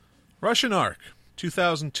Russian Ark,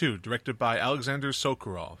 2002, directed by Aleksander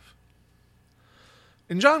Sokurov.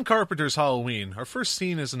 In John Carpenter's Halloween, our first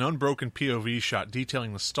scene is an unbroken POV shot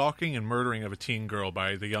detailing the stalking and murdering of a teen girl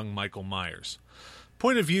by the young Michael Myers.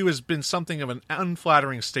 Point of view has been something of an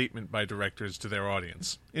unflattering statement by directors to their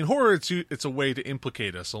audience. In horror, it's a way to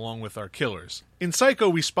implicate us along with our killers. In Psycho,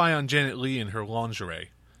 we spy on Janet Leigh in her lingerie.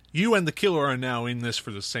 You and the killer are now in this for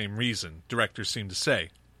the same reason, directors seem to say.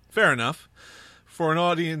 Fair enough. For an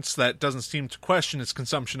audience that doesn't seem to question its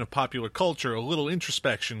consumption of popular culture, a little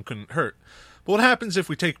introspection couldn't hurt. But what happens if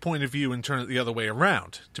we take point of view and turn it the other way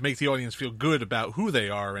around, to make the audience feel good about who they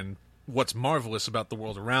are and what's marvelous about the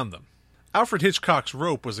world around them? Alfred Hitchcock's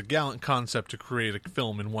Rope was a gallant concept to create a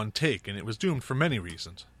film in one take, and it was doomed for many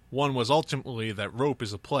reasons. One was ultimately that Rope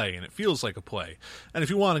is a play, and it feels like a play. And if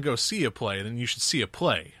you want to go see a play, then you should see a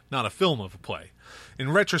play, not a film of a play.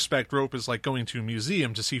 In retrospect, Rope is like going to a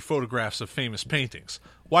museum to see photographs of famous paintings.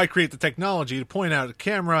 Why create the technology to point out a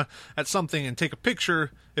camera at something and take a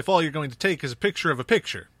picture if all you're going to take is a picture of a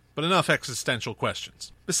picture? But enough existential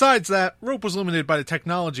questions. Besides that, Rope was limited by the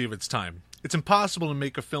technology of its time. It's impossible to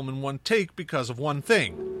make a film in one take because of one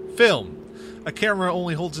thing. Film. A camera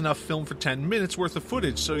only holds enough film for 10 minutes worth of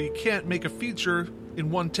footage, so you can't make a feature in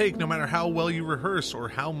one take no matter how well you rehearse or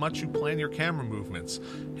how much you plan your camera movements.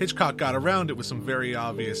 Hitchcock got around it with some very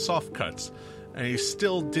obvious soft cuts, and he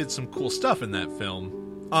still did some cool stuff in that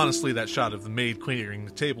film. Honestly, that shot of the maid clearing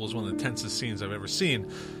the table is one of the tensest scenes I've ever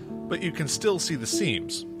seen, but you can still see the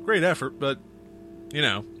seams. Great effort, but, you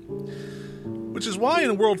know. Which is why in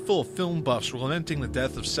a world full of film buffs lamenting the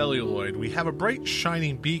death of celluloid, we have a bright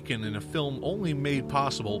shining beacon in a film only made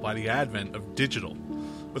possible by the advent of digital.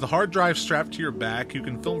 With a hard drive strapped to your back, you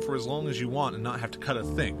can film for as long as you want and not have to cut a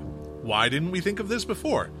thing. Why didn't we think of this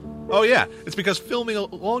before? Oh yeah, it's because filming a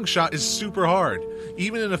long shot is super hard.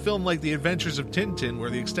 Even in a film like The Adventures of Tintin, where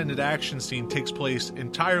the extended action scene takes place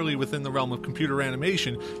entirely within the realm of computer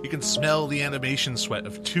animation, you can smell the animation sweat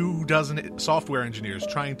of 24 software engineers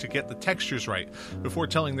trying to get the textures right before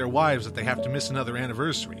telling their wives that they have to miss another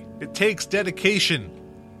anniversary. It takes dedication.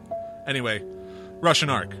 Anyway, Russian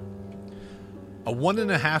Ark. A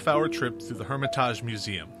 1.5 hour trip through the Hermitage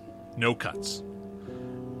Museum. No cuts.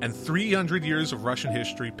 And 300 years of Russian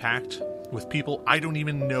history packed with people I don't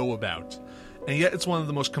even know about. And yet it's one of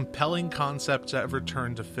the most compelling concepts ever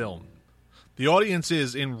turned to film. The audience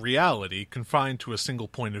is, in reality, confined to a single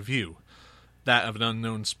point of view, that of an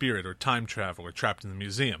unknown spirit or time traveler trapped in the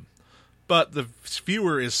museum. But the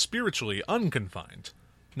viewer is spiritually unconfined,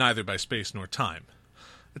 neither by space nor time.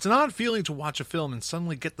 It's an odd feeling to watch a film and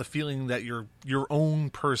suddenly get the feeling that you're your own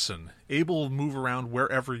person, able to move around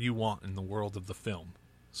wherever you want in the world of the film.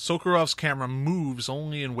 Sokurov's camera moves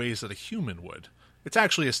only in ways that a human would. It's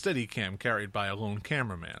actually a Steadicam carried by a lone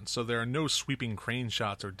cameraman, so there are no sweeping crane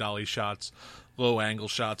shots or dolly shots, low-angle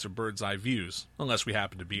shots, or bird's-eye views, unless we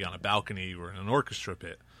happen to be on a balcony or in an orchestra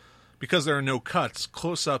pit. Because there are no cuts,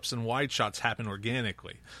 close-ups and wide shots happen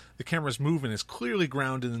organically. The camera's movement is clearly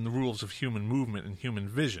grounded in the rules of human movement and human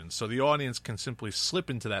vision, so the audience can simply slip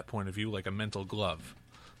into that point of view like a mental glove.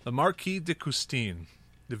 The Marquis de Custine,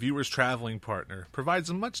 the viewer's traveling partner, provides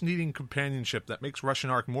a much-needed companionship that makes Russian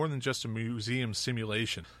Ark more than just a museum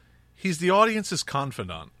simulation. He's the audience's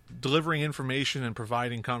confidant, delivering information and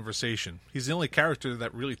providing conversation. He's the only character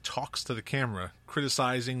that really talks to the camera,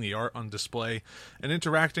 criticizing the art on display, and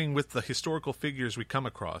interacting with the historical figures we come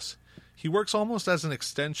across. He works almost as an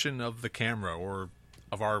extension of the camera, or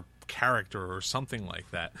of our character, or something like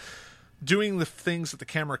that, doing the things that the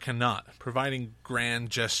camera cannot, providing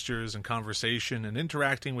grand gestures and conversation, and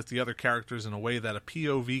interacting with the other characters in a way that a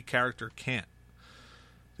POV character can't.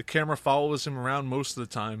 The camera follows him around most of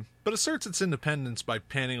the time, but asserts its independence by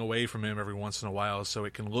panning away from him every once in a while so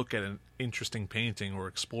it can look at an interesting painting or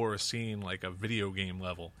explore a scene like a video game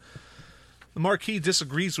level. The Marquis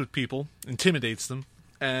disagrees with people, intimidates them,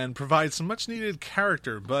 and provides some much-needed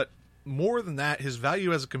character, but more than that, his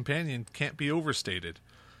value as a companion can't be overstated.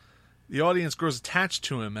 The audience grows attached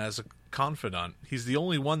to him as a confidant. He's the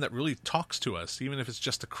only one that really talks to us, even if it's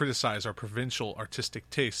just to criticize our provincial artistic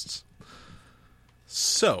tastes.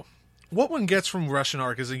 So, what one gets from Russian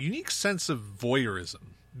Ark is a unique sense of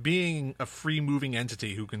voyeurism, being a free-moving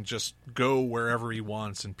entity who can just go wherever he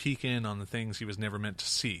wants and peek in on the things he was never meant to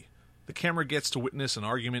see. The camera gets to witness an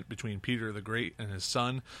argument between Peter the Great and his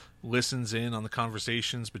son, listens in on the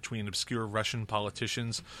conversations between obscure Russian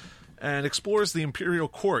politicians, and explores the imperial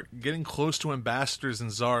court, getting close to ambassadors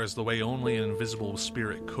and czars the way only an invisible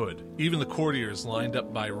spirit could. Even the courtiers, lined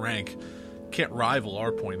up by rank, can't rival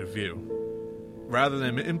our point of view. Rather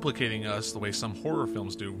than implicating us the way some horror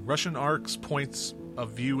films do, Russian Ark's points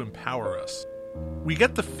of view empower us. We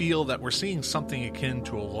get the feel that we're seeing something akin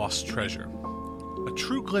to a lost treasure. A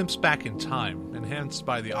true glimpse back in time, enhanced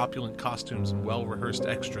by the opulent costumes and well-rehearsed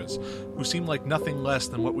extras, who seem like nothing less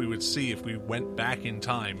than what we would see if we went back in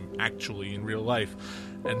time, actually in real life,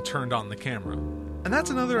 and turned on the camera. And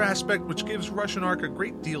that's another aspect which gives Russian Ark a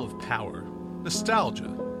great deal of power.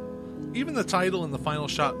 Nostalgia. Even the title and the final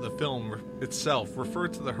shot of the film itself refer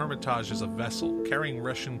to the Hermitage as a vessel, carrying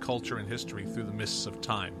Russian culture and history through the mists of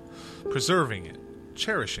time, preserving it,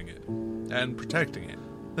 cherishing it, and protecting it.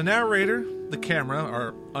 The narrator, the camera,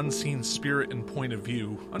 our unseen spirit and point of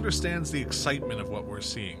view, understands the excitement of what we're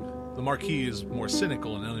seeing. The Marquis is more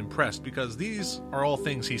cynical and unimpressed because these are all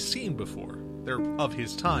things he's seen before. They're of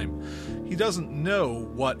his time. He doesn't know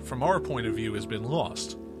what, from our point of view, has been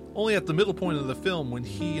lost. Only at the middle point of the film, when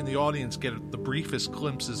he and the audience get the briefest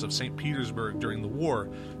glimpses of St. Petersburg during the war,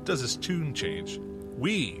 does his tune change.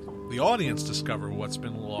 We, the audience, discover what's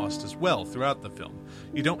been lost as well throughout the film.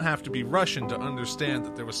 You don't have to be Russian to understand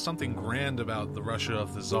that there was something grand about the Russia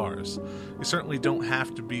of the Tsars. You certainly don't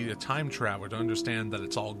have to be a time traveler to understand that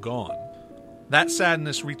it's all gone. That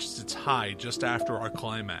sadness reaches its high just after our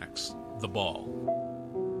climax, the ball.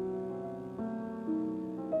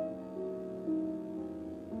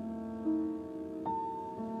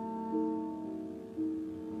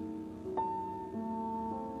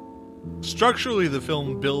 Structurally, the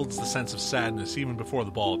film builds the sense of sadness even before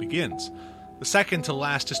the ball begins. The second to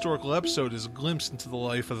last historical episode is a glimpse into the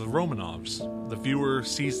life of the Romanovs. The viewer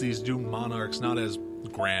sees these doomed monarchs not as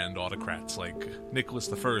grand autocrats like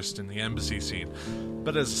Nicholas I in the embassy scene,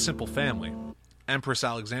 but as a simple family. Empress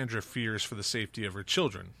Alexandra fears for the safety of her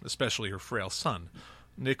children, especially her frail son.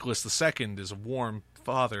 Nicholas II is a warm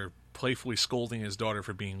father, playfully scolding his daughter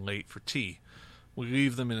for being late for tea. We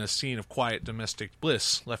leave them in a scene of quiet domestic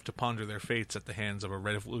bliss, left to ponder their fates at the hands of a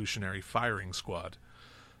revolutionary firing squad.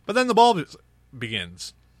 But then the ball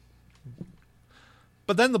begins.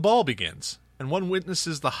 And one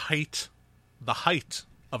witnesses the height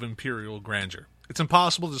of imperial grandeur. It's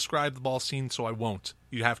impossible to describe the ball scene, so I won't.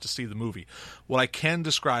 You have to see the movie. What I can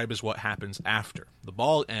describe is what happens after. The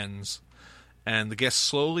ball ends, and the guests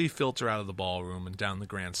slowly filter out of the ballroom and down the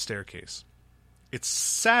grand staircase. It's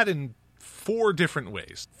sad in 4 different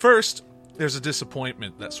ways. First, there's a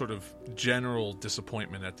disappointment, that sort of general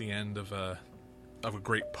disappointment at the end of a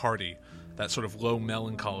great party, that sort of low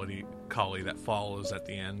melancholy that follows at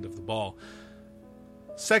the end of the ball.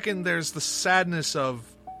 Second, there's the sadness of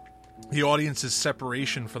the audience's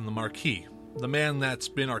separation from the Marquis. The man that's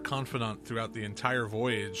been our confidant throughout the entire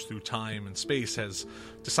voyage through time and space has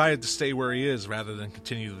decided to stay where he is rather than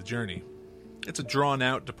continue the journey. It's a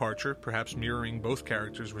drawn-out departure, perhaps mirroring both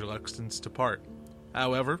characters' reluctance to part.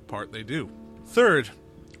 However, part they do. Third,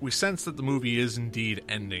 we sense that the movie is indeed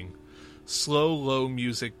ending. Slow, low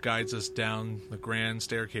music guides us down the grand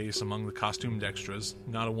staircase among the costumed extras,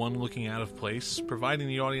 not a one looking out of place, providing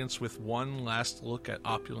the audience with one last look at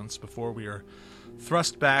opulence before we are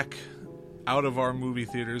thrust back out of our movie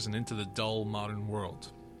theaters and into the dull modern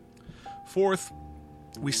world. Fourth,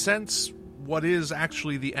 we sense what is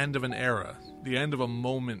actually the end of an era, the end of a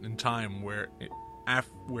moment in time where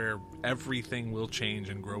everything will change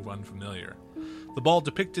and grow unfamiliar. The ball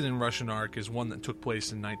depicted in Russian Ark is one that took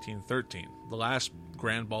place in 1913, the last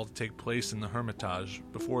grand ball to take place in the Hermitage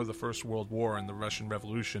before the First World War and the Russian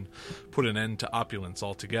Revolution put an end to opulence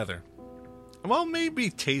altogether. And while it may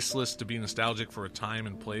be tasteless to be nostalgic for a time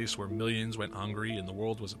and place where millions went hungry and the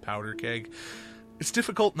world was a powder keg, it's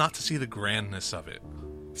difficult not to see the grandness of it.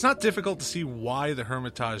 It's not difficult to see why the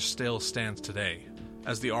Hermitage still stands today,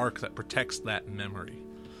 as the ark that protects that memory.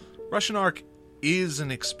 Russian Ark is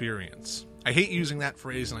an experience. I hate using that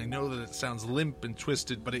phrase, and I know that it sounds limp and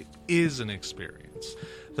twisted, but it is an experience.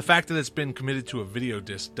 The fact that it's been committed to a video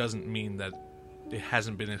disc doesn't mean that it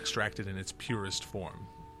hasn't been extracted in its purest form.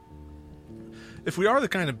 If we are the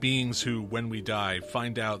kind of beings who, when we die,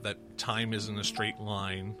 find out that time isn't a straight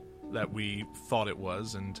line that we thought it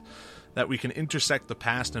was, and that we can intersect the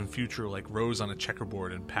past and future like rows on a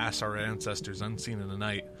checkerboard and pass our ancestors unseen in the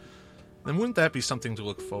night, then wouldn't that be something to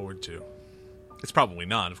look forward to? It's probably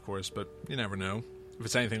not, of course, but you never know. If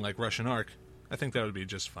it's anything like Russian Ark, I think that would be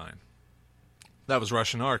just fine. That was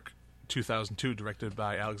Russian Ark, 2002, directed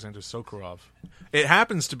by Aleksander Sokurov. It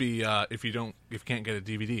happens to be, if you can't get a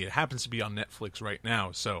DVD, it happens to be on Netflix right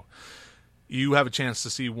now, so you have a chance to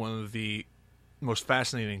see one of the most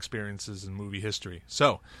fascinating experiences in movie history.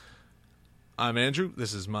 So, I'm Andrew.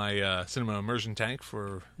 This is my Cinema Immersion Tank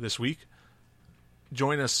for this week.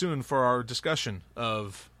 Join us soon for our discussion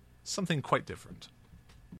of something quite different.